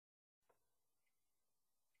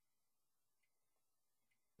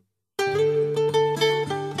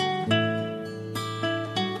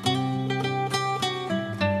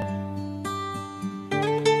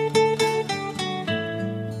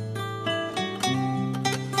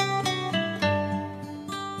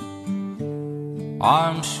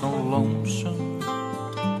I'm so lonesome,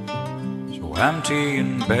 so empty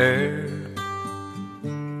and bare.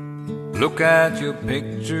 Look at your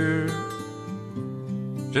picture,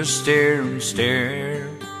 just stare and stare.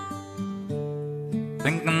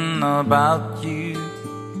 Thinking about you,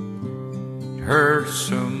 it hurts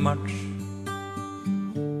so much.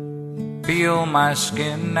 Feel my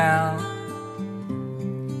skin now,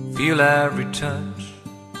 feel every touch.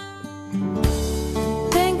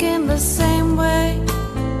 Thinking the same way,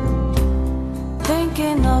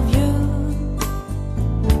 thinking of you.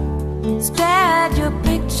 Stare at your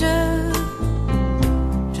picture,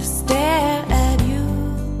 just stare at you.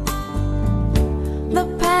 The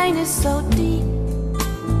pain is so deep,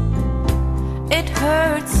 it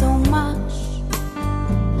hurts so much.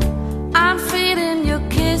 I'm feeling your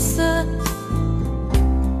kisses,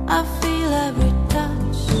 I feel every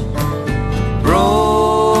touch.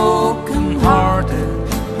 Broken hearted,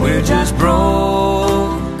 we're just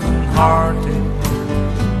broken hearted.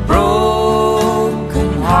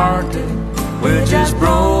 Broken hearted, we're just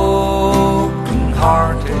broken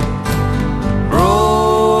hearted.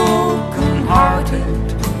 Broken hearted,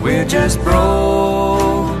 we're just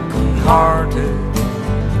broken hearted.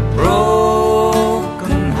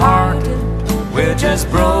 Broken hearted, we're just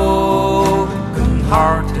broken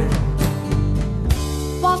hearted.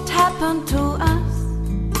 What happened to us?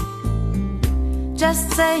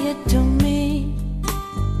 Just say it to me.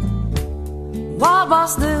 What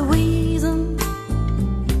was the reason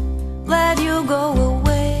that you go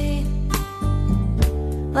away?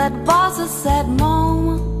 That was a sad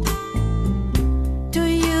moment to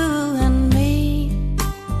you and me.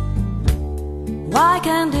 Why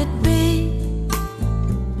can't it be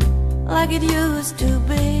like it used to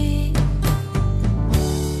be?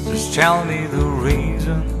 Just tell me the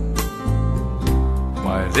reason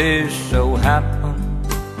why this so happened.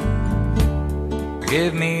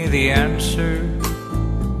 Give me the answer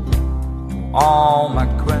to all my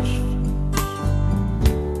questions.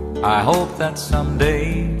 I hope that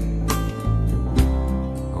someday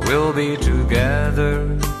we'll be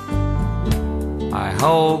together. I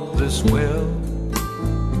hope this will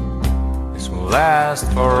last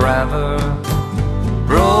forever.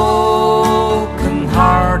 Broken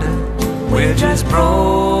hearted, we're just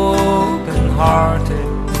broken hearted.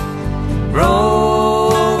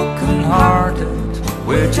 Broken hearted,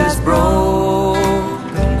 we're just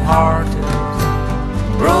broken hearted.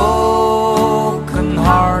 Broken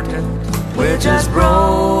hearted, we're just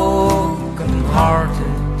broken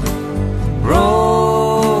hearted.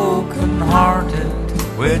 Broken hearted,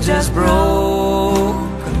 we're just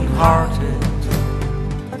broken hearted.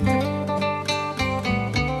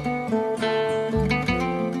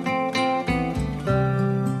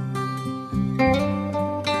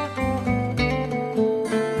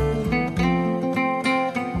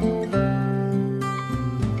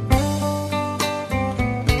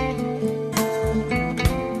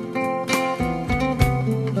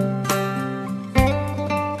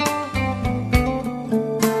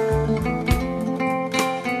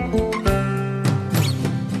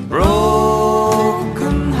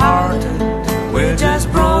 Broken hearted, we're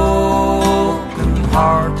just broken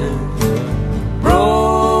hearted.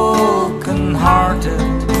 Broken hearted,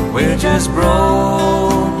 we're just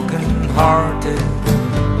broken hearted.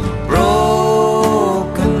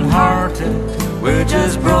 Broken hearted, we're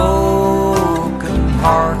just broken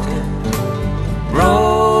hearted.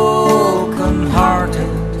 Broken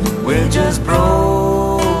hearted, we're just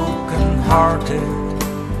broken hearted.